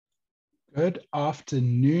Good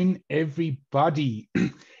afternoon, everybody.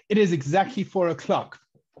 It is exactly 4 o'clock.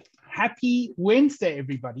 Happy Wednesday,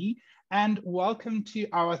 everybody, and welcome to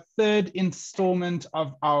our third installment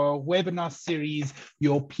of our webinar series,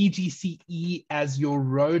 Your PGCE as Your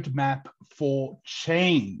Roadmap for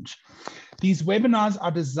Change. These webinars are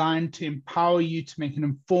designed to empower you to make an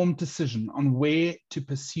informed decision on where to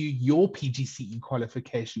pursue your PGCE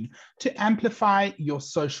qualification to amplify your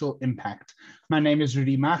social impact. My name is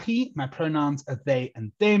Rudy Machi, my pronouns are they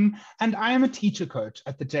and them, and I am a teacher coach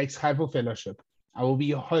at the Jakes Chadwell Fellowship. I will be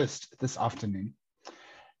your host this afternoon.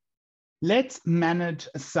 Let's manage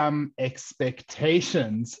some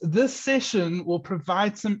expectations. This session will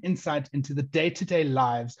provide some insight into the day-to-day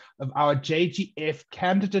lives of our JGF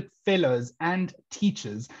candidate fellows and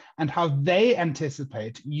teachers and how they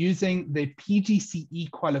anticipate using their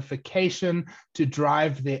PGCE qualification to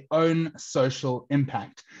drive their own social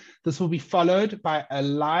impact. This will be followed by a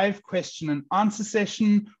live question and answer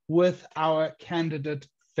session with our candidate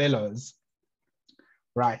fellows.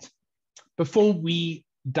 Right, before we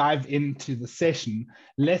dive into the session,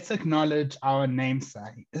 let's acknowledge our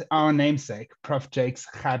namesake, Prof. Jakes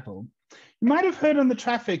Chadwell. You might have heard on the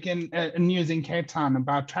traffic news in Cape Town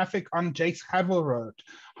about traffic on Jakes Chadwell Road.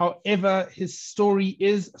 However, his story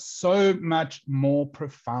is so much more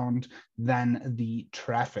profound than the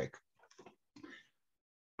traffic.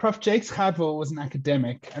 Prof. Jakes Chadwell was an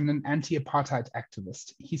academic and an anti-apartheid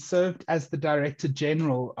activist. He served as the Director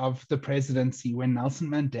General of the presidency when Nelson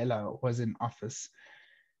Mandela was in office.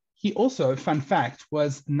 He also, fun fact,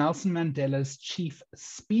 was Nelson Mandela's chief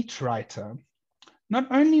speechwriter. Not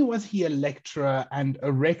only was he a lecturer and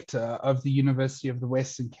a rector of the University of the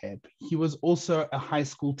Western Cape, he was also a high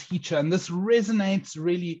school teacher. And this resonates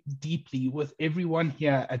really deeply with everyone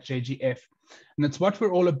here at JGF. And it's what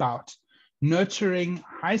we're all about, nurturing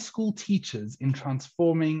high school teachers in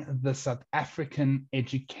transforming the South African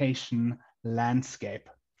education landscape.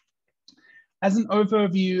 As an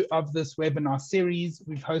overview of this webinar series,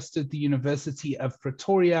 we've hosted the University of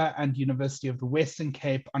Pretoria and University of the Western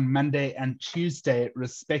Cape on Monday and Tuesday,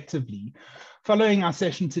 respectively. Following our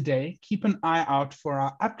session today, keep an eye out for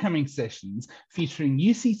our upcoming sessions featuring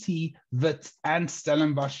UCT, WITS, and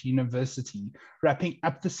Stellenbosch University. Wrapping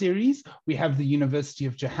up the series, we have the University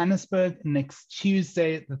of Johannesburg next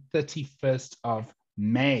Tuesday, the 31st of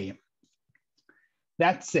May.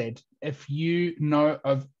 That said, if you know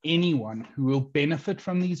of anyone who will benefit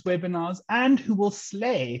from these webinars and who will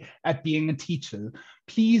slay at being a teacher,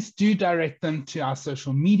 please do direct them to our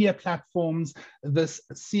social media platforms. This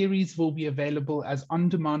series will be available as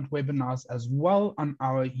on-demand webinars as well on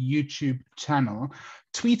our YouTube channel.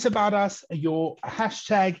 Tweet about us. Your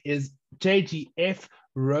hashtag is JGF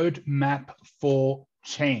Roadmap for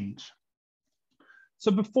Change. So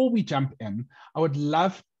before we jump in, I would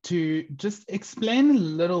love to just explain a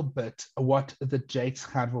little bit what the Jakes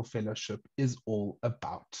Chadwell Fellowship is all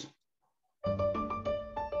about.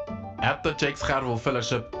 At the Jakes Chadwell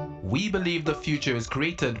Fellowship, we believe the future is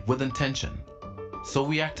created with intention. So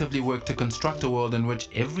we actively work to construct a world in which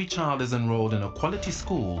every child is enrolled in a quality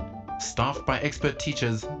school, staffed by expert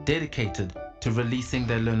teachers dedicated to releasing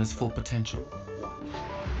their learners' full potential.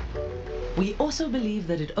 We also believe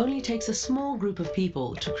that it only takes a small group of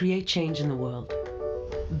people to create change in the world.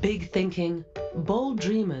 Big thinking, bold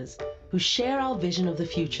dreamers who share our vision of the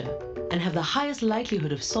future and have the highest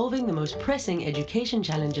likelihood of solving the most pressing education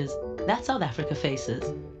challenges that South Africa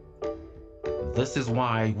faces. This is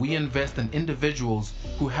why we invest in individuals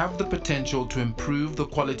who have the potential to improve the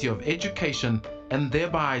quality of education and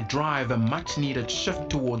thereby drive a much-needed shift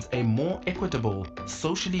towards a more equitable,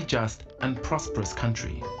 socially just, and prosperous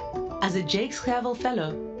country. As a Jakes Chadwell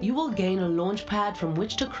Fellow, you will gain a launch pad from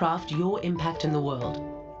which to craft your impact in the world.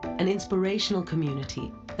 An inspirational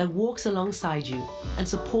community that walks alongside you and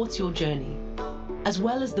supports your journey, as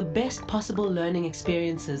well as the best possible learning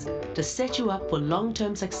experiences to set you up for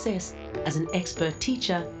long-term success as an expert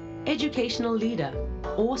teacher, educational leader,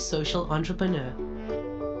 or social entrepreneur.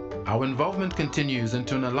 Our involvement continues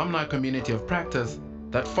into an alumni community of practice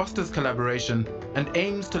that fosters collaboration and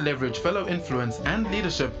aims to leverage fellow influence and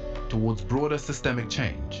leadership towards broader systemic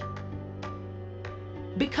change.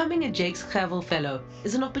 Becoming a Jakes Chadwell Fellow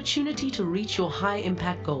is an opportunity to reach your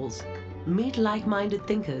high-impact goals, meet like-minded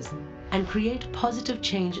thinkers, and create positive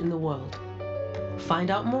change in the world.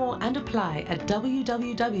 Find out more and apply at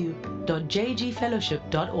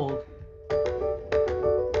www.jgfellowship.org.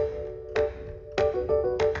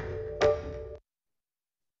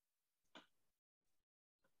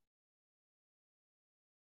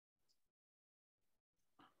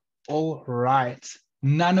 All right,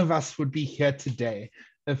 none of us would be here today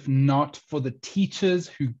if not for the teachers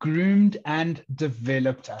who groomed and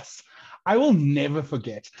developed us. I will never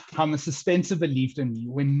forget how Mrs. Spencer believed in me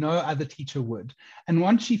when no other teacher would. And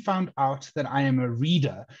once she found out that I am a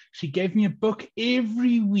reader, she gave me a book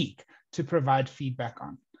every week to provide feedback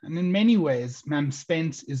on. And in many ways, Ma'am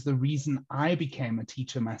Spence is the reason I became a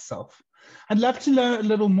teacher myself. I'd love to learn a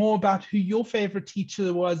little more about who your favorite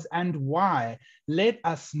teacher was and why. Let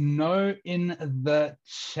us know in the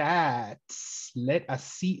chat. Let us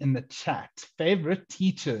see in the chat. Favorite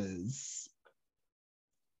teachers.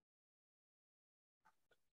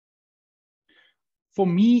 For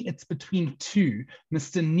me, it's between two,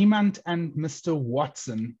 Mr. Niemand and Mr.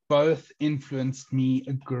 Watson. Both influenced me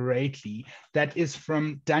greatly. That is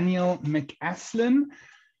from Daniel McAslin.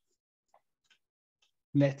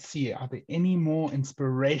 Let's see, are there any more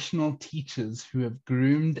inspirational teachers who have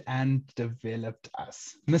groomed and developed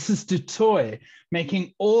us? Mrs. Dutoy,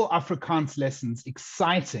 making all Afrikaans lessons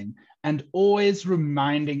exciting and always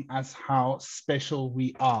reminding us how special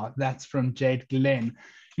we are. That's from Jade Glenn.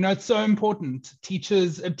 You know, it's so important.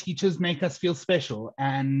 Teachers make us feel special,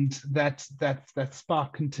 and that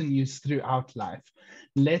spark continues throughout life.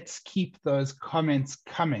 Let's keep those comments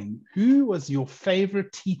coming. Who was your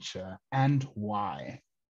favorite teacher and why?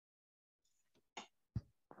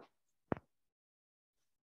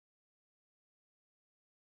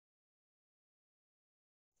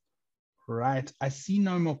 Right, I see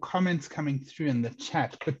no more comments coming through in the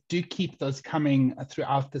chat, but do keep those coming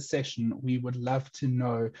throughout the session. We would love to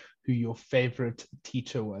know who your favorite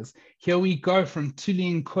teacher was. Here we go from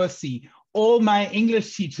Tulin Kosi. All my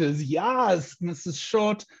English teachers, yes, Mrs.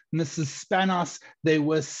 Short, Mrs. Spanos, they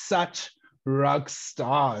were such rock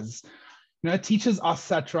stars. You know, teachers are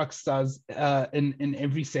such rock stars in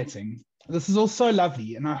every setting. This is also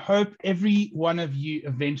lovely, and I hope every one of you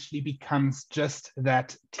eventually becomes just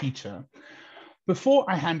that teacher. Before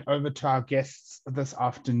I hand over to our guests this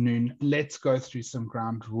afternoon, let's go through some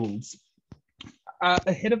ground rules.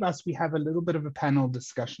 Ahead of us, we have a little bit of a panel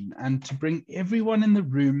discussion, and to bring everyone in the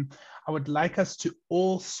room, I would like us to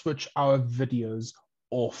all switch our videos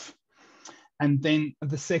off. And then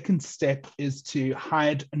the second step is to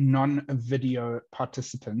hide non-video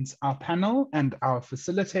participants. Our panel and our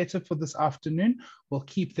facilitator for this afternoon will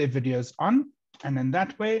keep their videos on. And in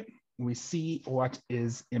that way, we see what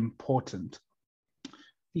is important.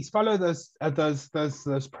 Please follow those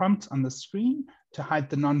prompts on the screen to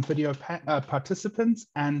hide the non-video participants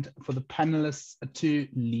and for the panelists to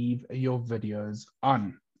leave your videos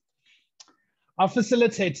on. Our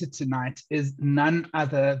facilitator tonight is none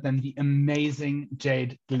other than the amazing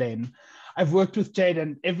Jade Glenn. I've worked with Jade,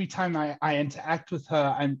 and every time I interact with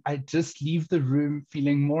her, I just leave the room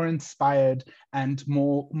feeling more inspired and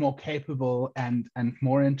more capable and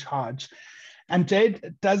more in charge. And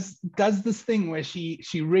Jade does this thing where she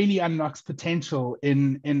really unlocks potential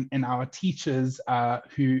in our teachers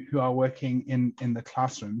who are working in the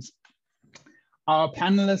classrooms. Our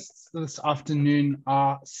panelists this afternoon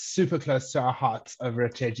are super close to our hearts over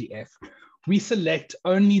at JGF. We select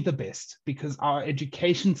only the best because our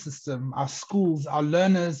education system, our schools, our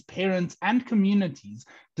learners, parents, and communities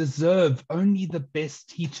deserve only the best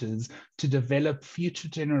teachers to develop future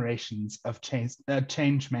generations of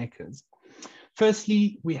change makers.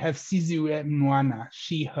 Firstly, we have Sizwe Mwana,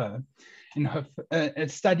 she, her, in her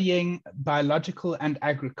studying biological and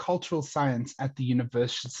agricultural science at the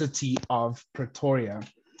University of Pretoria.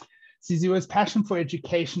 Sizwe's passion for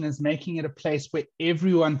education is making it a place where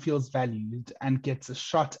everyone feels valued and gets a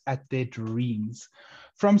shot at their dreams.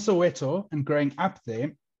 From Soweto and growing up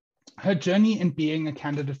there, her journey in being a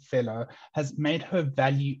candidate fellow has made her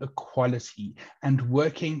value equality and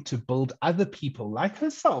working to build other people like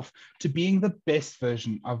herself to being the best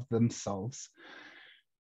version of themselves.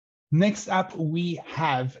 Next up, we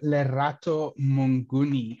have Lerato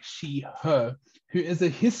Munguni, she, her, who is a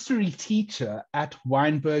history teacher at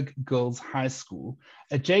Wynberg Girls High School,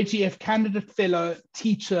 a JGF candidate fellow,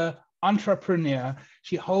 teacher, entrepreneur.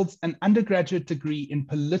 She holds an undergraduate degree in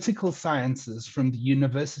political sciences from the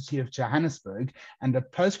University of Johannesburg and a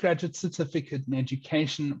postgraduate certificate in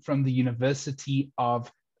education from the University of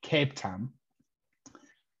Cape Town.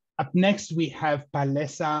 Up next, we have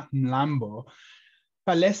Palesa Mlambo.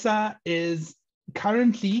 Palesa is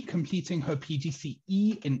currently completing her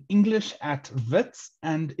PGCE in English at WITS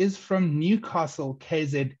and is from Newcastle,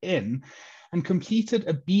 KZN, and completed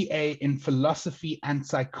a BA in philosophy and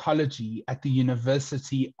psychology at the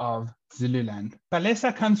University of Zululand.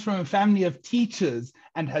 Palesa comes from a family of teachers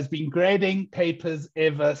and has been grading papers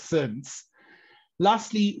ever since.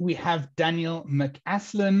 Lastly, we have Daniel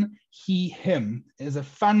McAslin. He, him, is a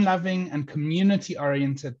fun-loving and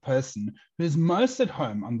community-oriented person who is most at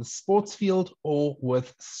home on the sports field or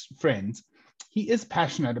with friends. He is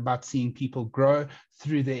passionate about seeing people grow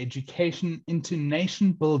through their education into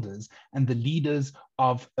nation builders and the leaders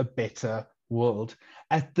of a better world.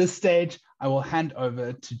 At this stage, I will hand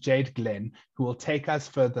over to Jade Glenn, who will take us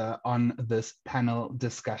further on this panel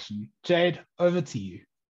discussion. Jade, over to you.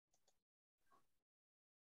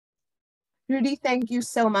 Rudy, thank you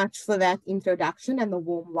so much for that introduction and the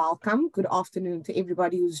warm welcome. Good afternoon to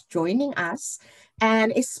everybody who's joining us,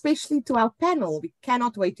 and especially to our panel. We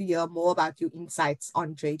cannot wait to hear more about your insights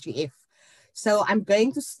on JGF. So I'm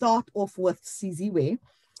going to start off with Siziwe,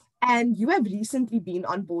 and you have recently been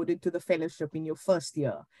onboarded to the fellowship in your first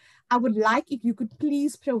year. I would like if you could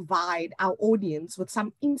please provide our audience with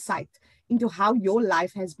some insight into how your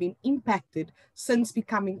life has been impacted since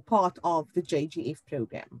becoming part of the JGF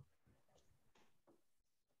program.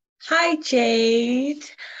 Hi, Jade.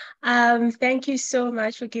 Thank you so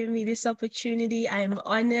much for giving me this opportunity. I'm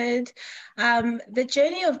honored. The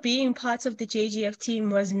journey of being part of the JGF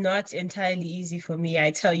team was not entirely easy for me,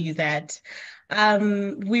 I tell you that.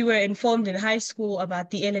 We were informed in high school about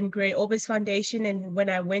the Ellen Gray Orbis Foundation, and when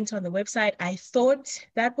I went on the website, I thought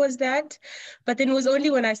that was that. But then it was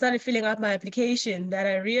only when I started filling out my application that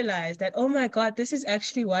I realized that, oh my God, this is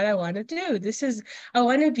actually what I want to do. I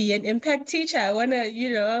want to be an impact teacher. I want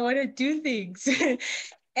to do things.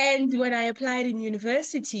 And when I applied in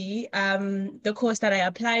university, the course that I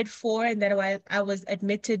applied for and that I was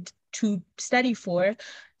admitted to study for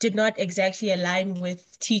did not exactly align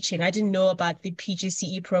with teaching. I didn't know about the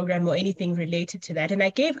PGCE program or anything related to that, and I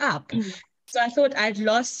gave up. So I thought I'd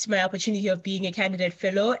lost my opportunity of being a candidate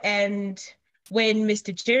fellow. And when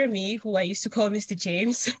Mr. Jeremy, who I used to call Mr.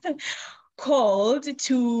 James, called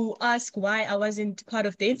to ask why I wasn't part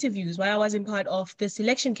of the interviews, why I wasn't part of the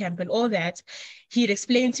selection camp and all that, he'd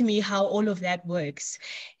explained to me how all of that works.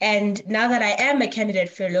 And now that I am a candidate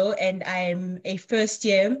fellow and I'm a first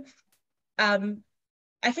year,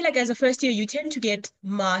 I feel like as a first year, you tend to get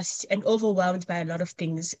masked and overwhelmed by a lot of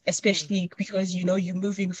things, especially because, you're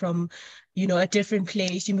moving from, a different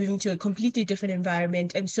place, you're moving to a completely different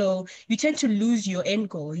environment. And so you tend to lose your end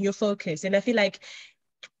goal, your focus. And I feel like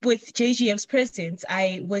with JGF's presence,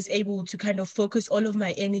 I was able to kind of focus all of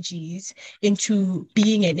my energies into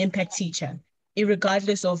being an impact teacher,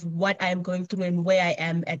 irregardless of what I'm going through and where I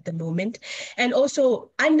am at the moment. And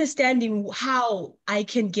also understanding how I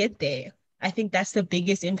can get there. I think that's the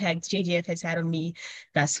biggest impact JGF has had on me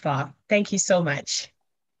thus far. Thank you so much.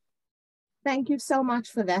 Thank you so much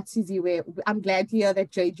for that, Siziwe. I'm glad to hear that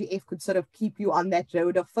JGF could sort of keep you on that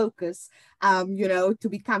road of focus, to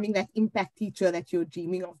becoming that impact teacher that you're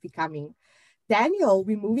dreaming of becoming. Daniel,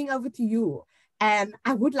 we're moving over to you, and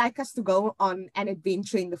I would like us to go on an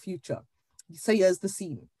adventure in the future. So here's the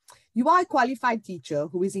scene. You are a qualified teacher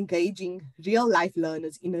who is engaging real-life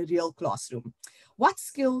learners in a real classroom. What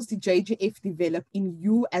skills did JGF develop in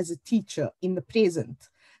you as a teacher in the present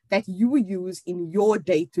that you use in your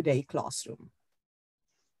day-to-day classroom?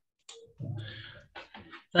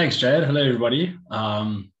 Thanks, Jade. Hello, everybody.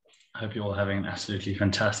 I hope you're all having an absolutely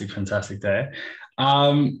fantastic day.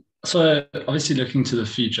 So obviously looking to the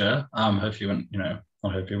future, hopefully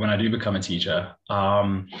when I do become a teacher,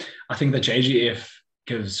 I think that JGF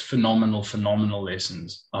gives phenomenal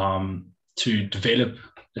lessons to develop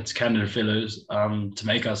its candidate fellows, to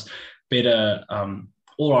make us better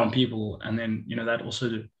all-around people, and then that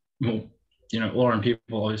also more all-around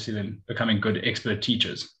people obviously then becoming good expert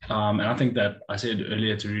teachers. And I think that I said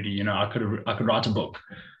earlier to Rudy, I could write a book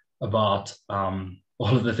about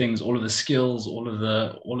all of the things, all of the skills, all of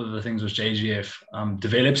the things which JGF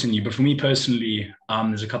develops in you. But for me personally,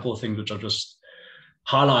 there's a couple of things which I've just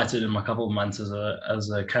highlighted in my couple of months as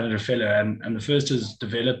a candidate fellow, and the first is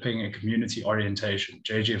developing a community orientation.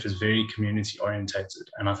 JGF is very community orientated,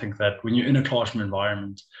 and I think that when you're in a classroom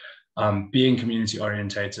environment, being community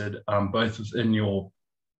orientated, both within your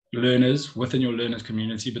learners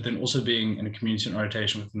community, but then also being in a community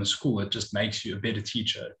orientation within the school, it just makes you a better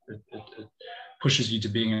teacher. It pushes you to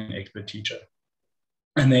being an expert teacher.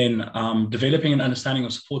 And then developing an understanding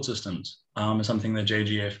of support systems is something that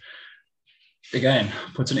JGF again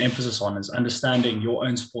puts an emphasis on, is understanding your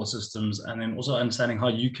own support systems, and then also understanding how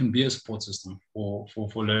you can be a support system for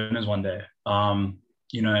learners one day,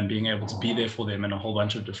 and being able to be there for them in a whole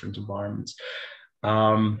bunch of different environments.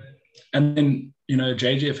 And then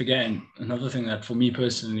JGF, again, another thing that for me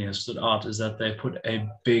personally has stood out is that they put a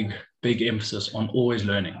big emphasis on always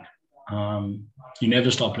learning. You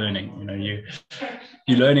never stop learning.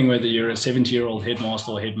 you're learning whether you're a 70-year-old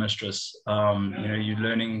headmaster or headmistress. You're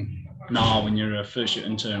learning now when you're a first-year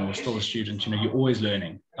intern or still a student. You're always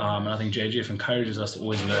learning. And I think JGF encourages us to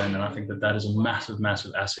always learn. And I think that is a massive,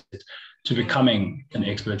 massive asset to becoming an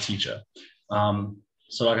expert teacher.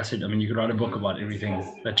 So like I said, you could write a book about everything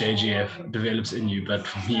that JGF develops in you. But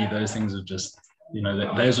for me, those things are just,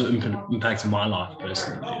 those are impacting my life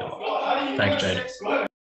personally. Thanks, Jade.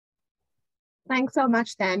 Thanks so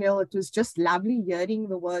much, Daniel. It was just lovely hearing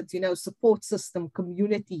the words, support system,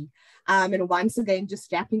 community. And once again, just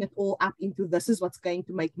wrapping it all up into this is what's going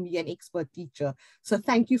to make me an expert teacher. So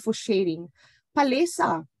thank you for sharing.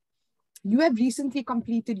 Palesa, you have recently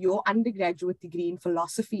completed your undergraduate degree in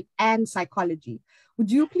philosophy and psychology. Would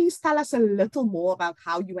you please tell us a little more about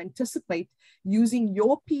how you anticipate using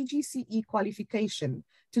your PGCE qualification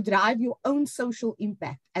to drive your own social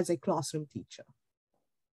impact as a classroom teacher?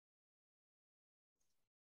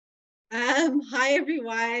 Hi,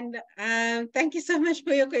 everyone. Thank you so much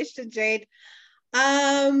for your question, Jade.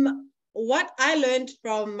 What I learned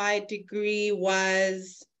from my degree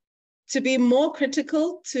was to be more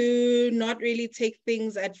critical, to not really take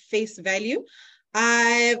things at face value.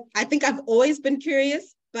 I think I've always been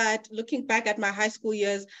curious, but looking back at my high school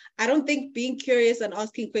years, I don't think being curious and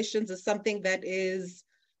asking questions is something that is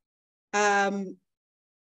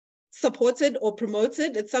supported or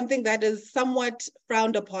promoted. It's something that is somewhat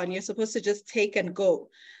frowned upon. You're supposed to just take and go.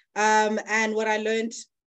 And what I learned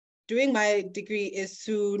doing my degree is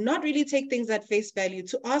to not really take things at face value,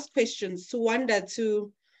 to ask questions, to wonder,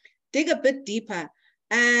 to dig a bit deeper.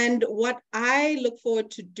 And what I look forward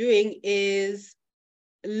to doing is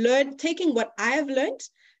taking what I have learned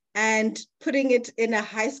and putting it in a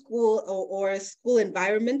high school or a school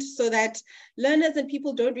environment so that learners and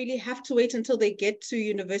people don't really have to wait until they get to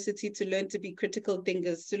university to learn to be critical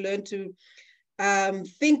thinkers, to learn to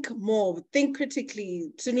think more, think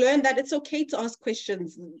critically, to learn that it's okay to ask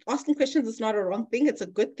questions. Asking questions is not a wrong thing. It's a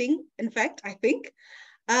good thing, in fact, I think.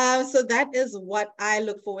 So that is what I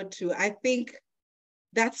look forward to. I think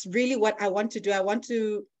that's really what I want to do. I want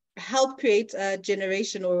to help create a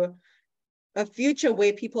generation or a future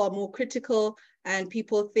where people are more critical and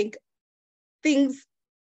people think things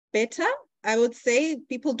better. I would say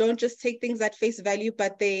people don't just take things at face value,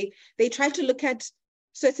 but they try to look at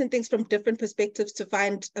certain things from different perspectives to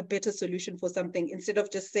find a better solution for something, instead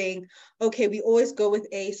of just saying, okay, we always go with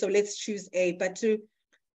A, so let's choose A, but to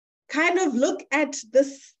kind of look at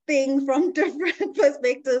this thing from different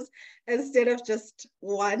perspectives instead of just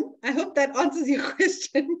one. I hope that answers your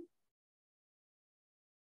question.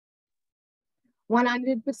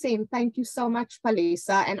 100%. Thank you so much,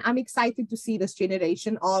 Palesa. And I'm excited to see this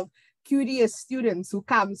generation of curious students who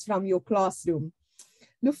comes from your classroom.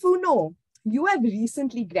 Lufuno, you have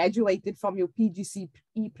recently graduated from your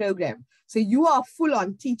PGCE program. So you are full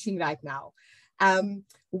on teaching right now.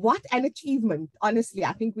 What an achievement. Honestly,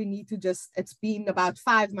 I think we need to it's been about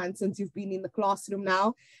 5 months since you've been in the classroom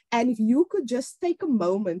now. And if you could just take a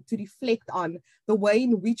moment to reflect on the way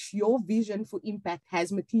in which your vision for impact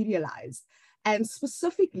has materialized, and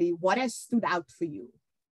specifically what has stood out for you.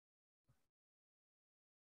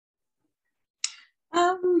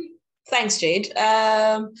 Thanks, Jade.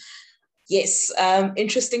 Yes,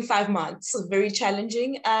 interesting 5 months, very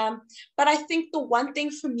challenging. But I think the one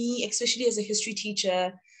thing for me, especially as a history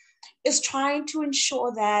teacher, is trying to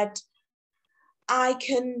ensure that I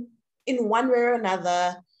can, in one way or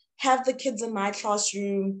another, have the kids in my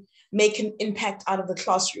classroom make an impact out of the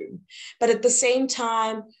classroom. But at the same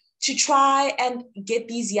time, to try and get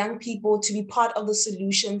these young people to be part of the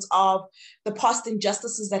solutions of the past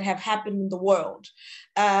injustices that have happened in the world.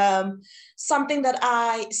 Something that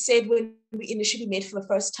I said when we initially met for the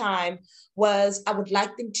first time was I would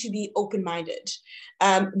like them to be open-minded,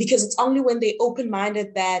 because it's only when they're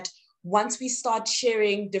open-minded that once we start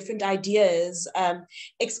sharing different ideas,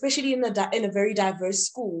 especially in a very diverse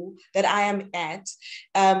school that I am at,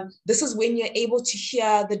 this is when you're able to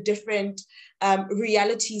hear the different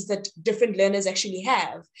realities that different learners actually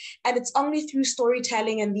have. And it's only through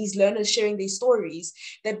storytelling and these learners sharing their stories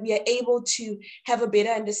that we are able to have a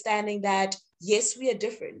better understanding that yes, we are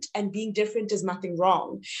different, and being different is nothing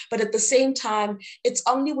wrong. But at the same time, it's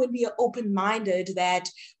only when we are open-minded that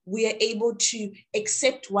we are able to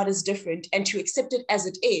accept what is different and to accept it as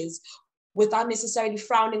it is, without necessarily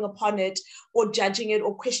frowning upon it or judging it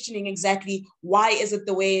or questioning exactly why is it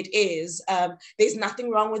the way it is. There's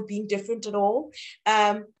nothing wrong with being different at all.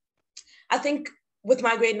 I think with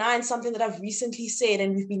my grade 9, something that I've recently said,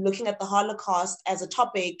 and we've been looking at the Holocaust as a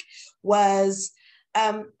topic, was,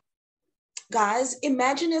 guys,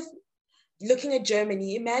 imagine if looking at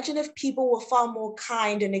Germany, imagine if people were far more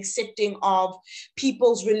kind and accepting of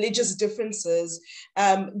people's religious differences,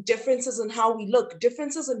 differences in how we look,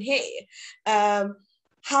 differences in hair,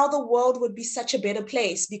 how the world would be such a better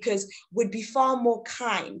place because we'd be far more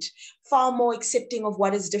kind, far more accepting of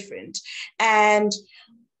what is different. And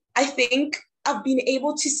I think I've been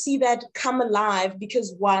able to see that come alive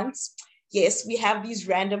because once, yes, we have these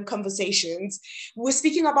random conversations. We're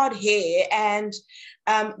speaking about hair, and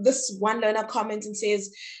this one learner comments and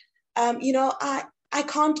says, I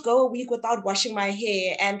can't go a week without washing my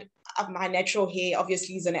hair. And my natural hair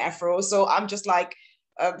obviously is an afro. So I'm just like,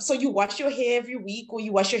 so you wash your hair every week or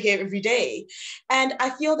you wash your hair every day? And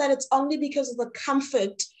I feel that it's only because of the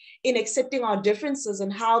comfort in accepting our differences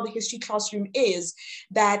and how the history classroom is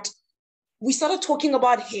that we started talking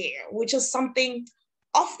about hair, which is something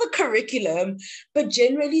off the curriculum, but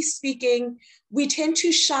generally speaking, we tend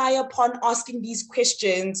to shy upon asking these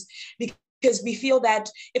questions because we feel that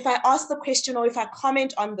if I ask the question or if I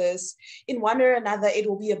comment on this, in one or another, it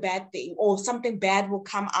will be a bad thing or something bad will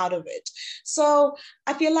come out of it. So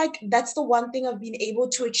I feel like that's the one thing I've been able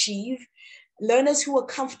to achieve. Learners who are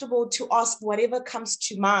comfortable to ask whatever comes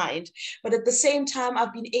to mind, but at the same time,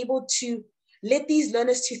 I've been able to let these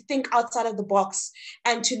learners to think outside of the box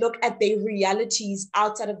and to look at their realities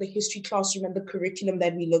outside of the history classroom and the curriculum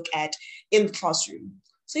that we look at in the classroom.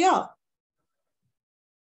 So yeah.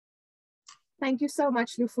 Thank you so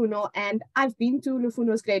much, Lufuno. And I've been to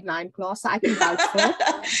Lufuno's grade 9 class, so I can vouch for it.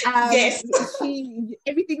 Yes.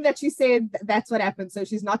 Everything that she said, that's what happened. So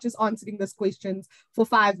she's not just answering those questions for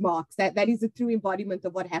 5 marks. That is a true embodiment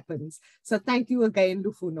of what happens. So thank you again,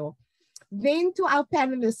 Lufuno. Then to our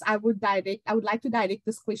panelists, I would like to direct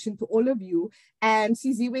this question to all of you. And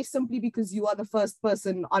Siziwe, simply because you are the first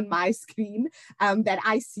person on my screen that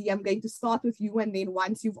I see, I'm going to start with you. And then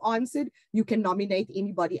once you've answered, you can nominate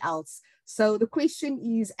anybody else. So the question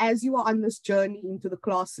is, as you are on this journey into the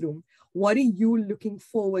classroom, what are you looking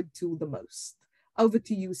forward to the most? Over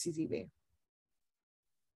to you, Siziwe.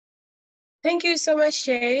 Thank you so much,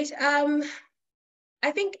 Jade. I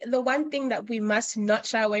think the one thing that we must not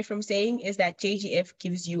shy away from saying is that JGF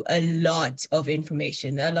gives you a lot of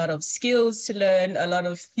information, a lot of skills to learn, a lot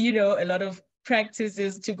of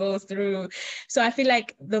practices to go through. So I feel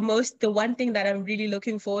like the one thing that I'm really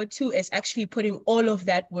looking forward to is actually putting all of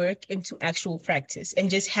that work into actual practice and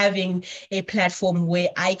just having a platform where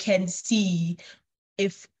I can see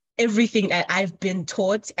if everything that I've been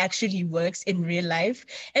taught actually works in real life.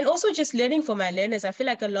 And also just learning for my learners. I feel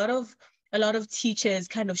like a lot of teachers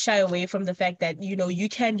kind of shy away from the fact that, you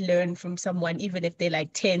can learn from someone even if they're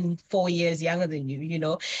like 4 years younger than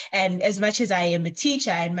you, and as much as I am a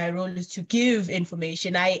teacher and my role is to give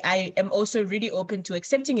information, I am also really open to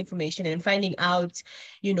accepting information and finding out,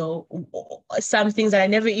 some things that I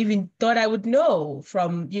never even thought I would know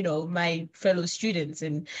from, my fellow students.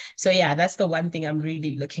 And so, yeah, that's the one thing I'm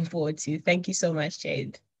really looking forward to. Thank you so much,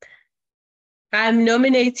 Jade. I'm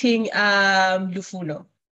nominating Lufuno.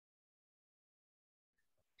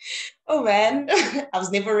 Oh man, I was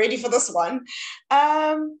never ready for this one.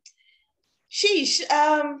 Sheesh.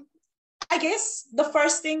 I guess the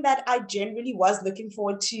first thing that I generally was looking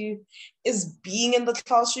forward to is being in the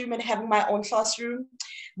classroom and having my own classroom.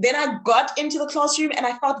 Then I got into the classroom and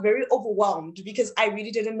I felt very overwhelmed because I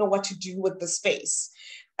really didn't know what to do with the space.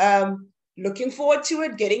 Looking forward to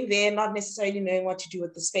it, getting there, not necessarily knowing what to do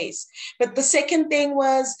with the space. But the second thing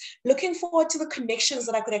was looking forward to the connections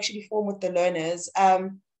that I could actually form with the learners.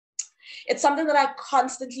 It's something that I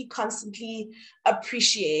constantly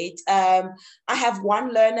appreciate. I have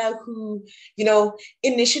one learner who,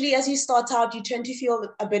 initially as you start out, you tend to feel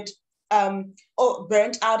a bit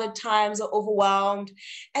burnt out at times or overwhelmed.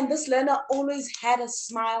 And this learner always had a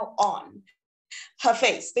smile on her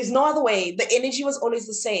face. There's no other way. The energy was always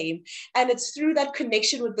the same. And it's through that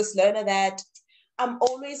connection with this learner that I'm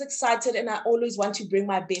always excited and I always want to bring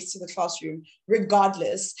my best to the classroom,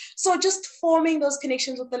 regardless. So just forming those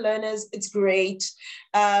connections with the learners, it's great.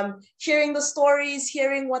 Hearing the stories,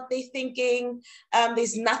 hearing what they're thinking,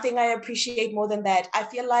 there's nothing I appreciate more than that. I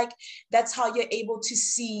feel like that's how you're able to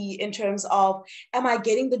see in terms of, am I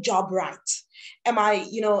getting the job right? Am I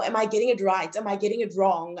getting it right? Am I getting it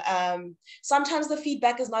wrong? Sometimes the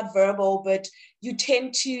feedback is not verbal, but you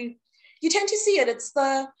tend to see it. It's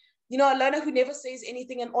the, a learner who never says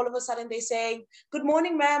anything and all of a sudden they're saying, good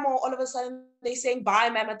morning, ma'am, or all of a sudden they're saying, bye,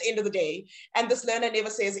 ma'am, at the end of the day. And this learner never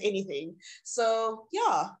says anything. So,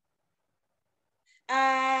 yeah.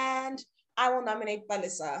 And I will nominate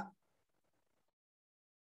Balisa.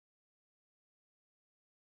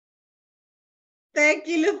 Thank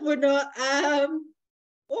you, Lufuno.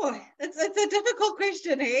 Oh, it's a difficult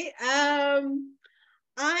question, hey?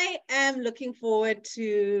 I am looking forward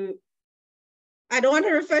to, I don't want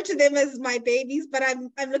to refer to them as my babies, but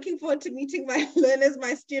I'm looking forward to meeting my learners,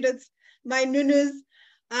 my students, my nunus.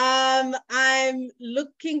 I'm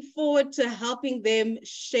looking forward to helping them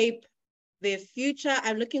shape their future.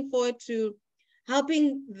 I'm looking forward to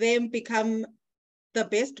helping them become the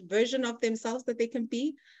best version of themselves that they can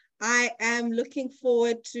be. I am looking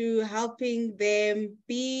forward to helping them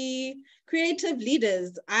be creative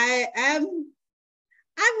leaders. I'm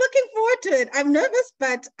looking forward to it. I'm nervous,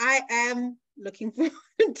 but I am looking forward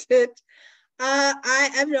to it. I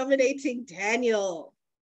am nominating Daniel.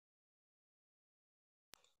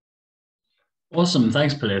 Awesome.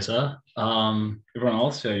 Thanks, Palesa. Everyone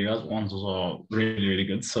else, yeah, you guys' answers are really, really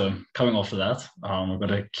good. So coming off of that, we've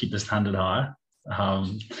got to keep this standard high.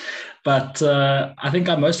 But I think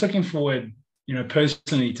I'm most looking forward,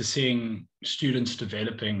 personally to seeing students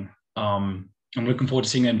developing. I'm looking forward to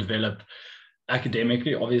seeing them develop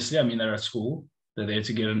academically. Obviously, I mean, they're at school. They're there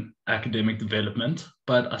to get an academic development.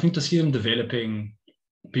 But I think to see them developing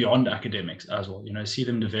beyond academics as well, see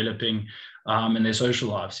them developing in their social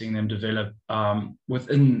life, seeing them develop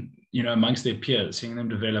within, amongst their peers, seeing them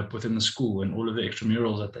develop within the school and all of the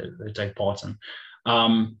extramurals that they take part in,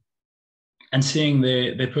 and seeing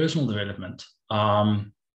their personal development.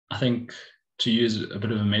 I think, to use a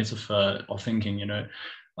bit of a metaphor of thinking,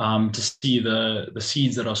 to see the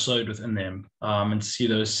seeds that are sowed within them, and to see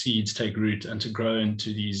those seeds take root and to grow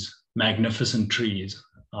into these magnificent trees.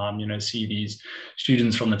 See these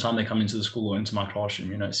students from the time they come into the school or into my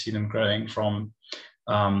classroom, see them growing from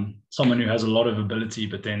someone who has a lot of ability,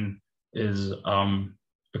 but then is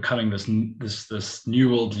becoming this new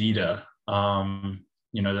world leader,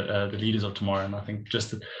 the leaders of tomorrow. And I think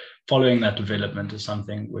just following that development is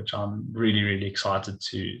something which I'm really, really excited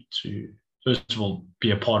to first of all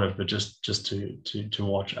be a part of, but just to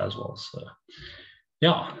watch as well. So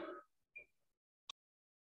yeah.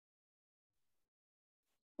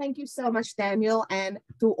 Thank you so much, Daniel. And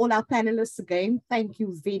to all our panelists again, thank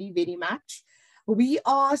you very, very much. We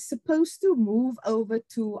are supposed to move over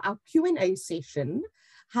to our Q&A session.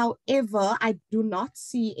 However, I do not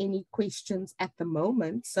see any questions at the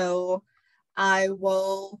moment, so I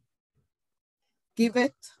will give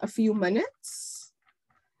it a few minutes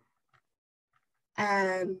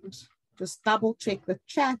and just double check the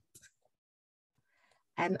chat.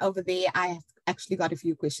 And over there, I have actually got a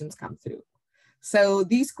few questions come through. So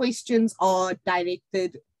these questions are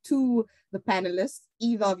directed to the panelists.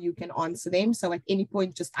 Either of you can answer them. So at any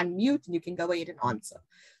point, just unmute and you can go ahead and answer.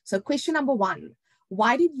 So question number 1,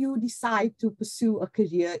 why did you decide to pursue a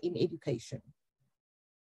career in education?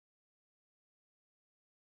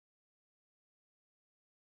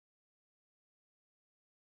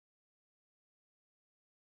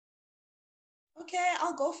 Okay,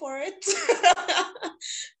 I'll go for it.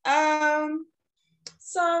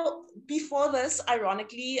 So before this,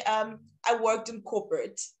 ironically, I worked in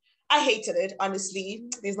corporate. I hated it, honestly.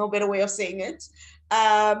 There's no better way of saying it.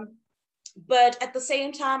 But at the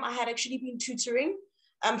same time, I had actually been tutoring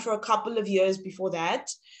for a couple of years before that.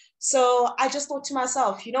 So I just thought to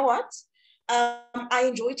myself, you know what? I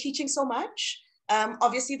enjoy teaching so much.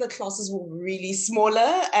 Obviously, the classes were really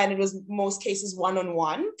smaller and it was most cases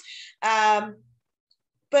one-on-one.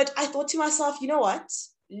 But I thought to myself, you know what?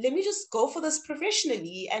 Let me just go for this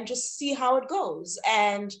professionally and just see how it goes.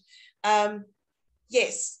 And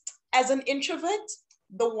yes, as an introvert,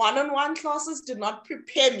 the one-on-one classes did not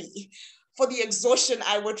prepare me for the exhaustion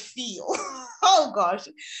I would feel. Oh gosh.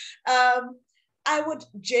 I would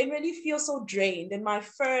generally feel so drained in my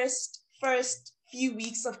first few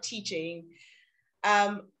weeks of teaching.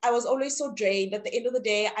 I was always so drained. At the end of the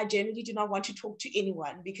day, I generally do not want to talk to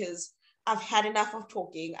anyone because I've had enough of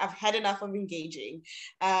talking. I've had enough of engaging.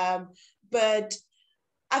 But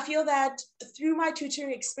I feel that through my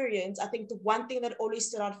tutoring experience, I think the one thing that always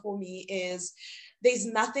stood out for me is there's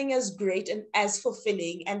nothing as great and as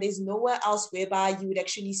fulfilling, and there's nowhere else whereby you would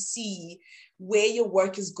actually see where your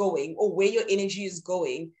work is going or where your energy is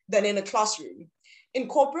going than in a classroom. In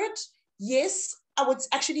corporate, yes, I would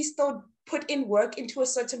actually still put in work into a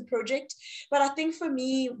certain project. But I think for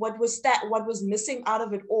me, what was missing out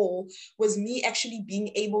of it all was me actually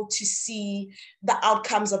being able to see the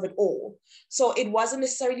outcomes of it all. So it wasn't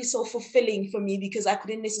necessarily so fulfilling for me because I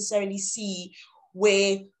couldn't necessarily see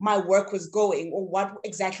where my work was going or what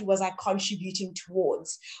exactly was I contributing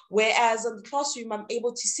towards. Whereas in the classroom, I'm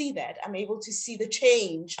able to see that. I'm able to see the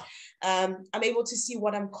change. I'm able to see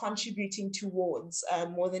what I'm contributing towards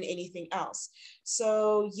more than anything else.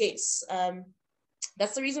 So yes,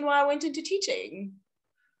 that's the reason why I went into teaching.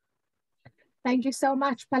 Thank you so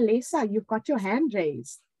much. Palesa, you've got your hand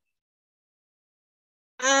raised.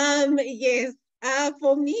 Yes.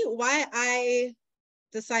 For me, why I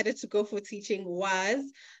decided to go for teaching was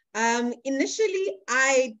initially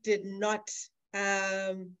I did not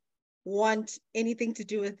want anything to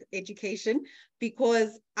do with education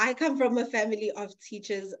because I come from a family of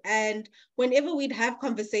teachers, and whenever we'd have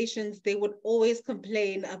conversations, they would always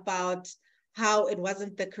complain about how it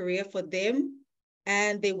wasn't the career for them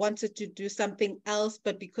and they wanted to do something else,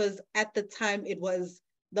 but because at the time it was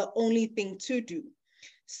the only thing to do.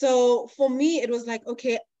 So for me, it was like,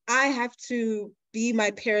 okay, I have to be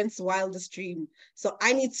my parents' wildest dream. So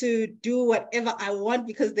I need to do whatever I want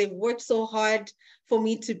because they've worked so hard for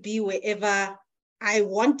me to be wherever I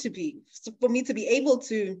want to be, so for me to be able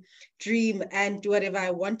to dream and do whatever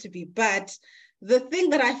I want to be. But the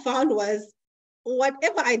thing that I found was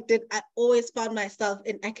whatever I did, I always found myself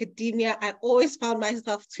in academia. I always found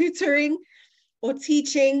myself tutoring or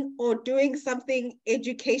teaching or doing something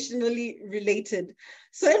educationally related.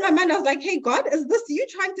 So in my mind, I was like, hey, God, is this you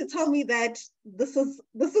trying to tell me that this is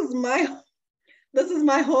my home? So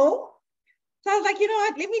I was like, you know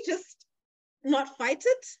what, let me just not fight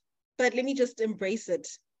it, but let me just embrace it.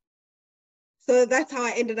 So that's how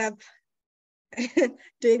I ended up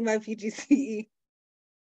doing my PGCE.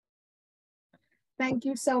 Thank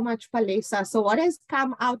you so much, Palesa. So what has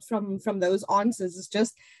come out from those answers is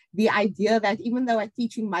just the idea that even though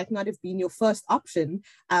teaching might not have been your first option,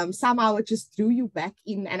 somehow it just drew you back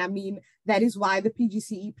in. And I mean, that is why the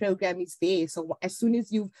PGCE program is there. So as soon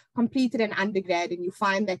as you've completed an undergrad and you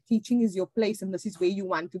find that teaching is your place and this is where you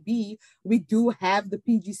want to be, we do have the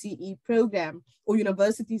PGCE program, or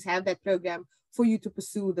universities have that program for you to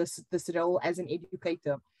pursue this role as an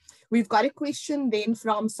educator. We've got a question then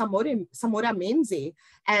from Samora Menze,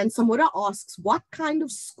 and Samora asks, what kind of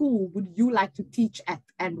school would you like to teach at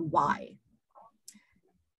and why?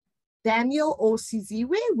 Daniel or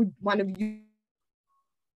Siziwe, would one of you?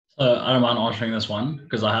 I don't mind answering this one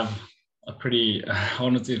because I have a pretty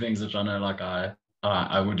one or two things which I know like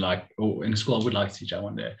I would like, or in school I would like to teach at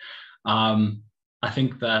one day. I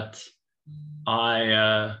think that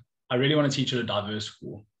I really want to teach at a diverse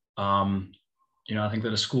school. You know, I think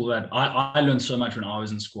that a school that I learned so much when I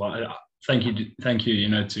was in school. Thank you, you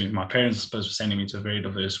know, to my parents, I suppose, for sending me to a very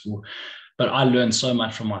diverse school. But I learned so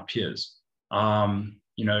much from my peers,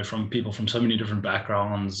 you know, from people from so many different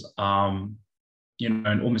backgrounds, you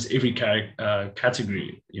know, in almost every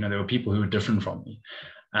category. You know, there were people who were different from me.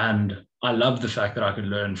 And I love the fact that I could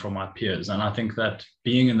learn from my peers. And I think that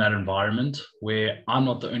being in that environment where I'm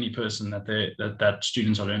not the only person that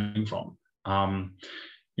students are learning from,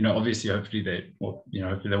 you know, obviously, hopefully they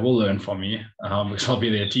will learn from me because I'll be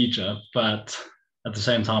their teacher. But at the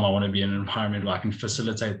same time, I want to be in an environment where I can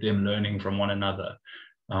facilitate them learning from one another.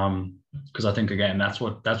 Because I think, again, that's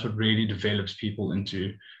what really develops people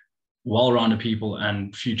into well-rounded people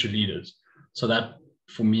and future leaders. So that,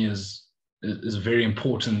 for me, is a very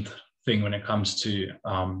important thing when it comes to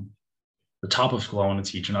the type of school I want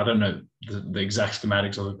to teach. And I don't know the exact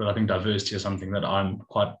schematics of it, but I think diversity is something that I'm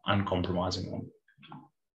quite uncompromising on.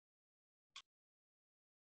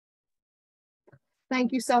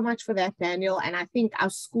 Thank you so much for that, Daniel. And I think our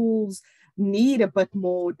schools need a bit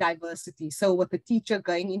more diversity. So with the teacher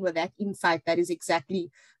going in with that insight, that is exactly,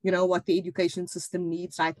 you know, what the education system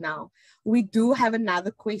needs right now. We do have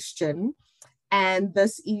another question. And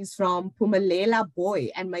this is from Pumalela Boy.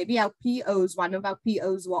 And maybe our POs, one of our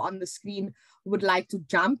POs who are on the screen, would like to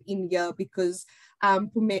jump in here because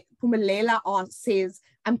Pumalela says,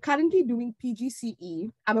 I'm currently doing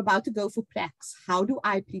PGCE. I'm about to go for pracs. How do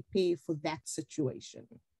I prepare for that situation?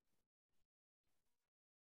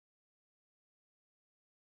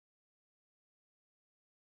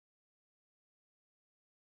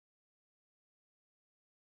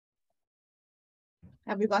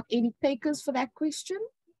 Have you got any takers for that question?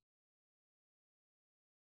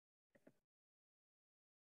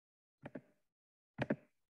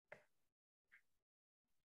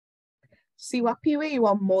 Siwapiwe, you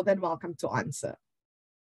are more than welcome to answer.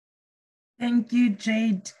 Thank you,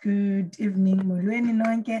 Jade. Good evening, Molweni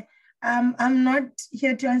nonke. I'm not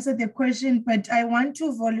here to answer the question, but I want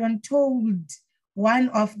to volunteer one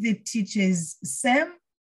of the teachers. Sam,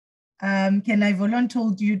 can I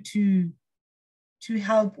volunteer you to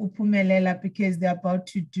help Upumelela because they're about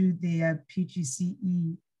to do their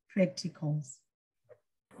PGCE practicals?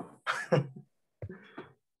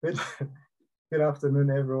 Good afternoon,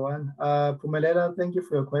 everyone. Pumelela, thank you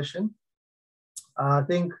for your question. I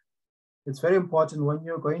think it's very important when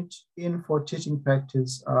you're going in for teaching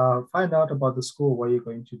practice, find out about the school where you're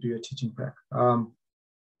going to do your teaching practice.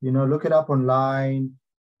 You know, look it up online,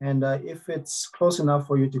 And if it's close enough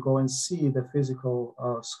for you to go and see the physical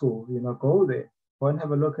school, go there, go and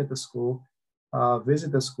have a look at the school,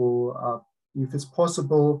 visit the school. If it's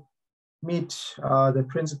possible, meet the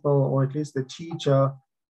principal or at least the teacher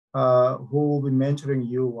who will be mentoring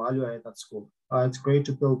you while you're at that school. It's great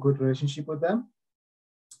to build good relationship with them.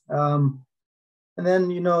 And then,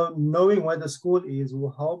 knowing where the school is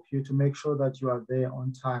will help you to make sure that you are there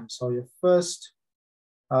on time. So your first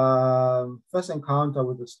encounter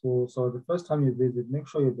with the school, so the first time you visit, make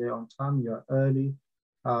sure you're there on time, you're early,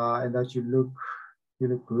 and that you look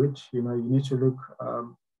good. You need to look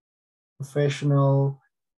professional.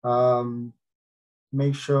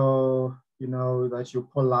 Make sure that you're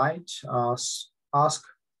polite. Ask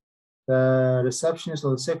the receptionist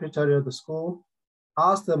or the secretary of the school,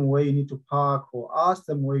 ask them where you need to park, or ask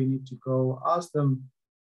them where you need to go. Ask them,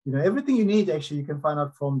 everything you need, actually, you can find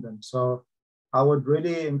out from them. So I would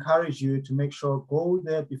really encourage you to make sure, go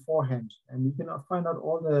there beforehand, and you can find out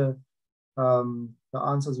all the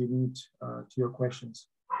answers you need to your questions.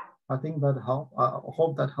 I think that helps. I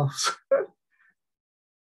hope that helps.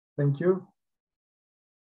 Thank you.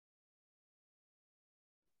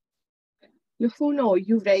 Lufuno,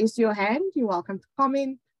 you've raised your hand. You're welcome to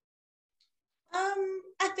comment.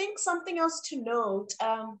 I think something else to note,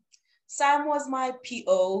 Sam was my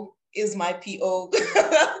PO, is my PO.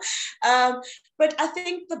 But I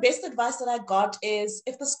think the best advice that I got is,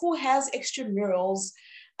 if the school has extramurals,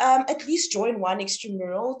 at least join one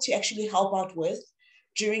extramural to actually help out with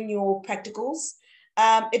during your practicals.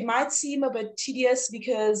 It might seem a bit tedious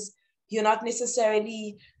because you're not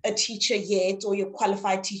necessarily a teacher yet, or you're a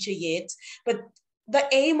qualified teacher yet, but the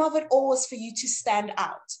aim of it all is for you to stand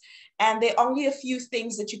out. And there are only a few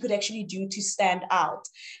things that you could actually do to stand out.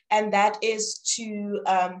 And that is to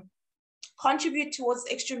contribute towards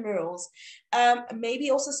the extramurals. Maybe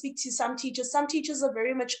also speak to some teachers. Some teachers are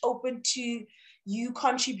very much open to you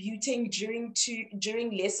contributing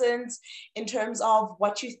during lessons in terms of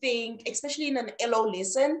what you think, especially in an LO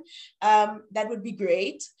lesson. That would be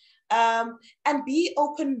great. And be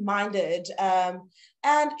open-minded,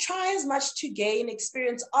 and try as much to gain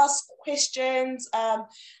experience. Ask questions,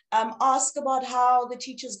 ask about how the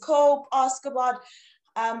teachers cope, ask about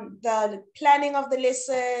the planning of the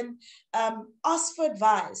lesson, ask for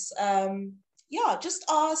advice. Just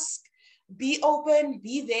ask, be open,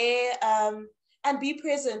 be there, and be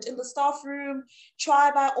present in the staff room. Try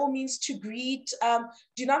by all means to greet.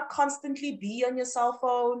 Do not constantly be on your cell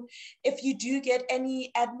phone. If you do get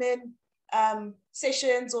any admin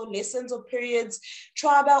sessions or lessons or periods,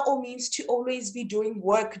 try by all means to always be doing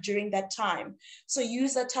work during that time. So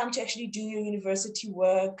use that time to actually do your university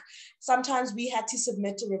work. Sometimes we had to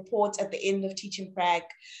submit a report at the end of teaching prac.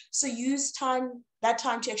 So use that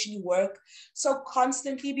time to actually work. So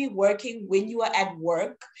constantly be working when you are at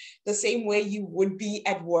work, the same way you would be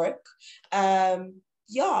at work. I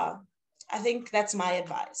think that's my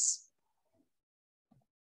advice.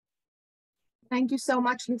 Thank you so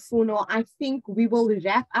much, Lufuno. I think we will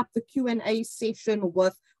wrap up the Q&A session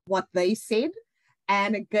with what they said.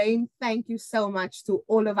 And again, thank you so much to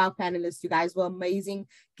all of our panelists. You guys were amazing,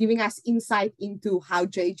 giving us insight into how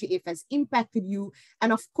JGF has impacted you.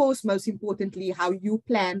 And of course, most importantly, how you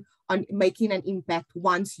plan on making an impact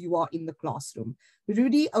once you are in the classroom.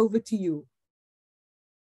 Rudy, over to you.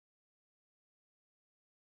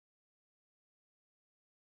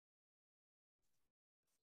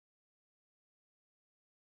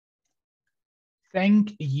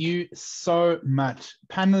 Thank you so much.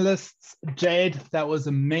 Panelists, Jade, that was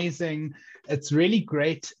amazing. It's really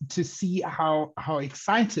great to see how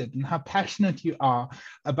excited and how passionate you are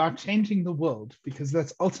about changing the world, because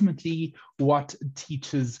that's ultimately what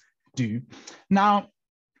teachers do. Now,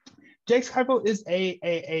 Jake's Carvel is a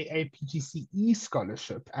PGCE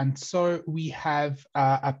scholarship. And so we have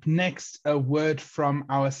up next a word from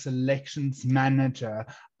our selections manager,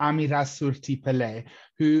 Amira Surti-Pillay,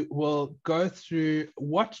 who will go through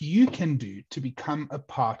what you can do to become a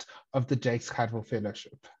part of the Jake's Carvel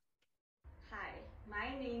Fellowship. Hi,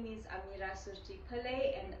 my name is Amira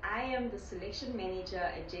Surti-Pillay, and I am the selection manager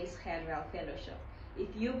at Jake's Carvel Fellowship. If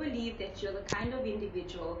you believe that you're the kind of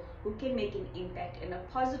individual who can make an impact and a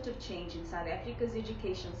positive change in South Africa's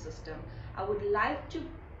education system, I would like to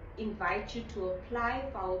invite you to apply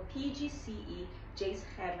for our PGCE Jake's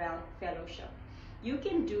Carvel Fellowship. You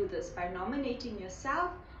can do this by nominating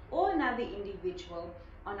yourself or another individual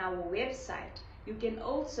on our website. You can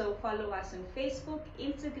also follow us on Facebook,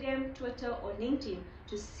 Instagram, Twitter, or LinkedIn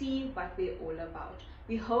to see what we're all about.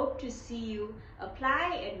 We hope to see you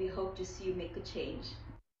apply, and we hope to see you make a change.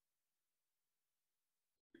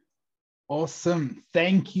 Awesome.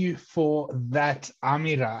 Thank you for that,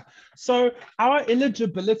 Amira. So our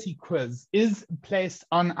eligibility quiz is placed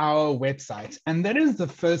on our website, and that is the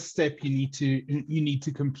first step you need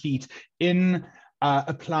to complete in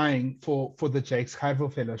applying for the Jakes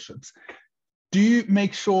Gerwel Fellowships. Do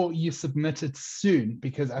make sure you submit it soon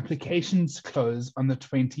because applications close on the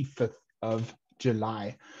 25th of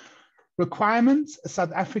July. Requirements: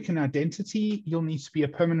 South African identity. You'll need to be a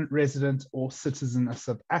permanent resident or citizen of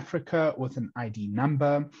South Africa with an ID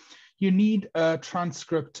number. You need a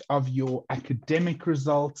transcript of your academic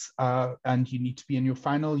results, and you need to be in your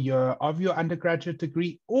final year of your undergraduate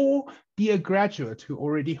degree or be a graduate who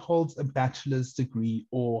already holds a bachelor's degree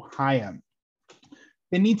or higher.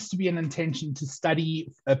 There needs to be an intention to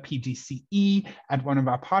study a PGCE at one of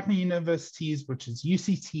our partner universities, which is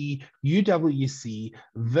UCT, UWC,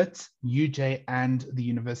 WIT, UJ, and the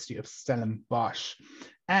University of Stellenbosch.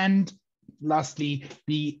 And lastly,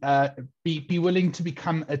 be willing to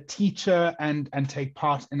become a teacher and take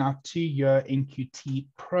part in our 2-year NQT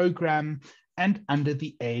program and under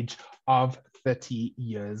the age of 30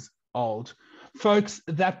 years old. Folks,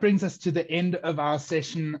 that brings us to the end of our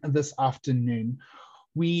session this afternoon.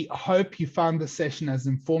 We hope you found the session as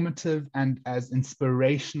informative and as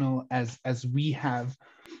inspirational as we have.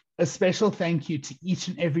 A special thank you to each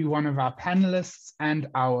and every one of our panelists and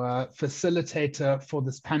our facilitator for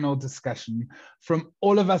this panel discussion. From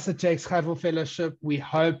all of us at Jakes Gerwel Fellowship, we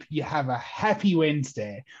hope you have a happy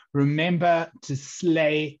Wednesday. Remember to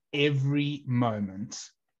slay every moment.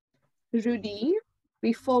 Rudy,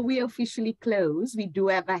 before we officially close, we do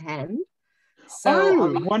have a hand.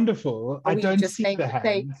 So wonderful. I don't see the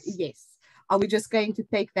hands. Yes. Are we just going to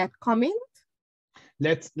take that comment?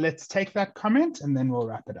 Let's take that comment and then we'll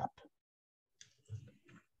wrap it up.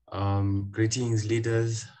 Greetings,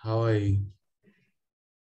 leaders. How are you?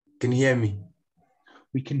 Can you hear me?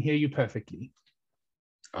 We can hear you perfectly.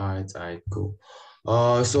 All right, cool.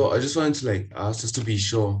 So I just wanted to ask just to be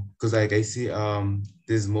sure, because I see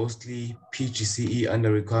there's mostly PGCE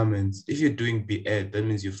under requirements. If you're doing B.Ed, that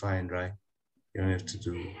means you're fine, right? You don't have to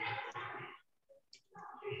do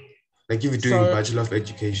if you're doing Bachelor of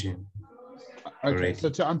Education. Okay, already. So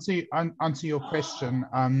to answer your question,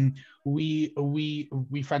 we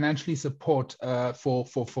financially support for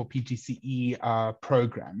PGCE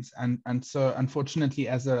programs, and so unfortunately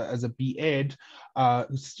as a B.Ed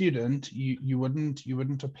student, you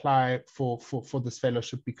wouldn't apply for this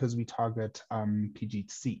fellowship because we target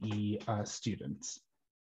PGCE students.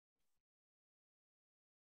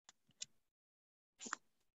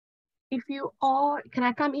 If you are, can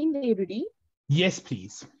I come in there, Rudy? Yes,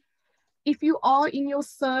 please. If you are in your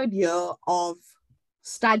 3rd year of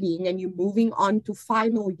studying and you're moving on to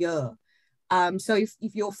final year, so if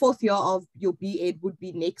your 4th year of your B.Ed would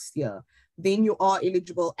be next year, then you are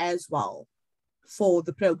eligible as well for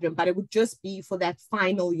the program, but it would just be for that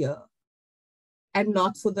final year and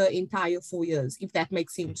not for the entire 4 years, if that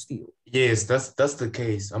makes sense to you. Yes, that's the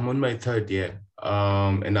case. I'm on my 3rd year,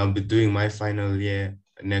 and I'll be doing my final year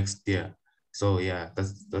next year. So yeah,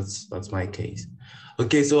 that's my case.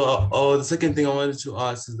 Okay, so the second thing I wanted to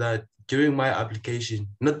ask is that during my application,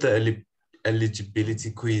 not the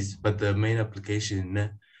eligibility quiz, but the main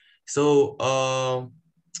application. So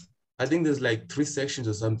I think there's 3 sections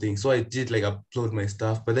or something. So I did upload my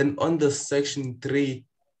stuff, but then on the section 3,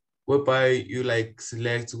 whereby you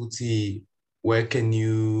select where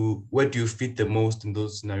do you fit the most in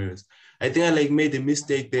those scenarios. I think I made a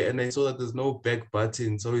mistake there and I saw that there's no back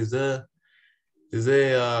button. So is there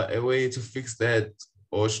a way to fix that,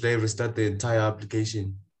 or should I restart the entire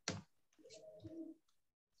application?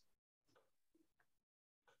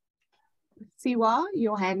 Siwa,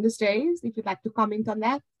 your hand is raised if you'd like to comment on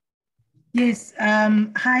that. Yes,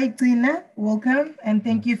 hi Tina, welcome and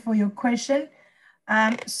thank you for your question.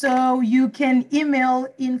 So you can email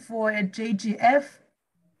info@JGF.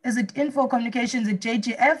 Is it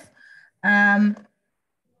info.communications@JGF?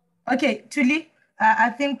 Okay, Tuli,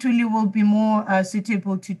 I think Tuli will be more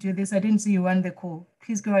suitable to do this. I didn't see you on the call.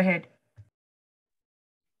 Please go ahead.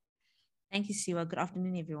 Thank you, Siwa. Good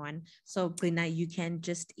afternoon, everyone. So, Glina, you can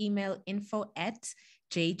just email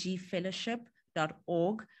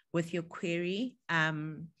info@jgfellowship.org with your query,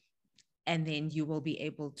 and then you will be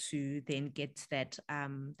able to then get that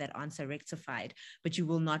answer rectified. But you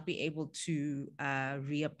will not be able to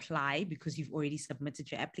reapply because you've already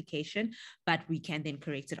submitted your application, but we can then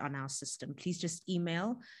correct it on our system. Please just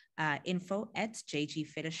email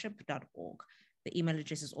info@jgfellowship.org. The email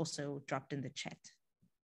address is also dropped in the chat.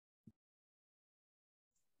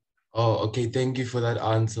 Oh, okay. Thank you for that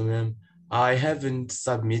answer, ma'am. I haven't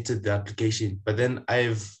submitted the application, but then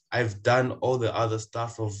I've done all the other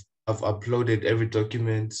stuff of uploaded every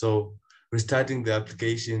document. So restarting the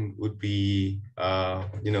application would be,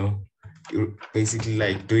 basically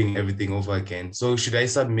like doing everything over again. So should I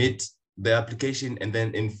submit the application and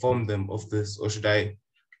then inform them of this, or should I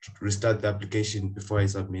restart the application before I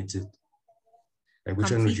submit it? Like,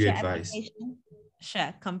 which one would you advise?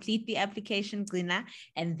 Sure, complete the application, Glina,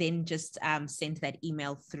 and then just send that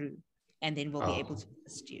email through, and then we'll be able to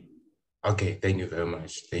assist you. Okay, thank you very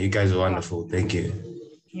much. You guys are wonderful. Thank you.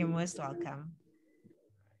 You're most welcome.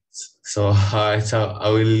 So I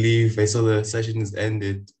will leave. I saw the session is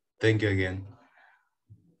ended. Thank you again.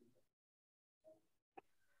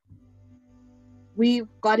 We've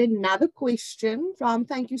got another question from,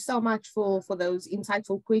 thank you so much for those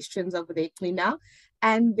insightful questions over there, Klina.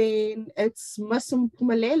 And then it's Miss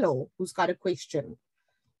Mpumelelo who's got a question,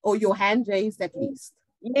 or your hand raised at least.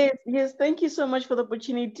 Yes, thank you so much for the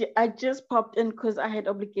opportunity. I just popped in because I had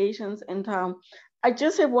obligations, and I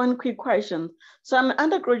just have one quick question. So I'm an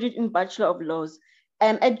undergraduate in Bachelor of Laws,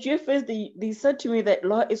 and at GFS, they said to me that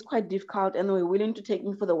law is quite difficult and were willing to take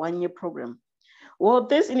me for the one-year program. Will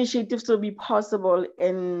this initiative still be possible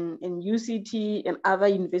in UCT and other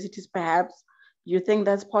universities perhaps? Do you think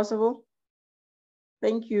that's possible?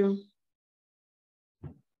 Thank you.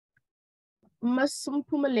 Ms.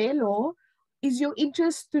 Mpumelelo, is your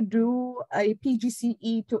interest to do a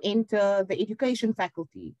PGCE to enter the education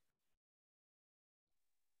faculty?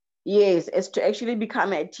 Yes, it's to actually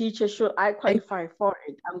become a teacher. Should I qualify for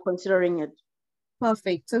it? I'm considering it.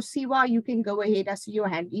 Perfect. So Siwa, you can go ahead. I see your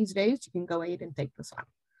hand is raised. You can go ahead and take this one.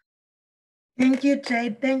 Thank you,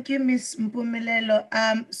 Jade. Thank you, Ms. Mpumelelo.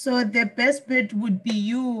 So the best bet would be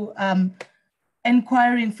you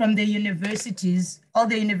inquiring from the universities, all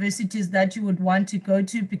the universities that you would want to go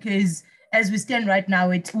to, because as we stand right now,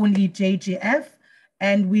 it's only JGF,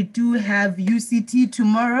 and we do have UCT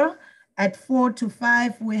tomorrow at 4 to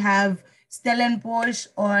 5. We have Stellenbosch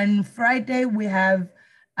on Friday. We have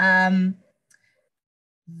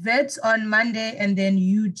Vets on Monday, and then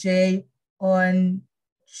UJ on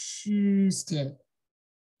Tuesday.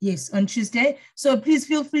 Yes, on Tuesday. So please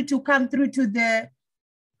feel free to come through to the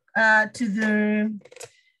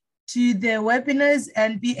webinars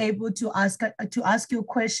and be able to ask your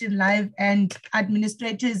question live, and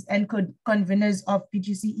administrators and conveners of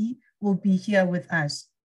PGCE will be here with us.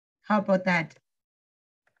 How about that?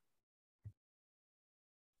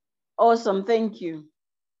 Awesome, thank you.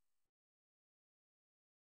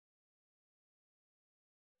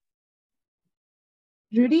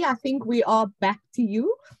 Judy, I think we are back to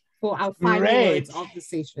you for our final words of the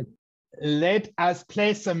session. Let us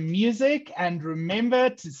play some music and remember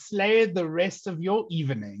to slay the rest of your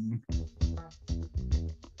evening.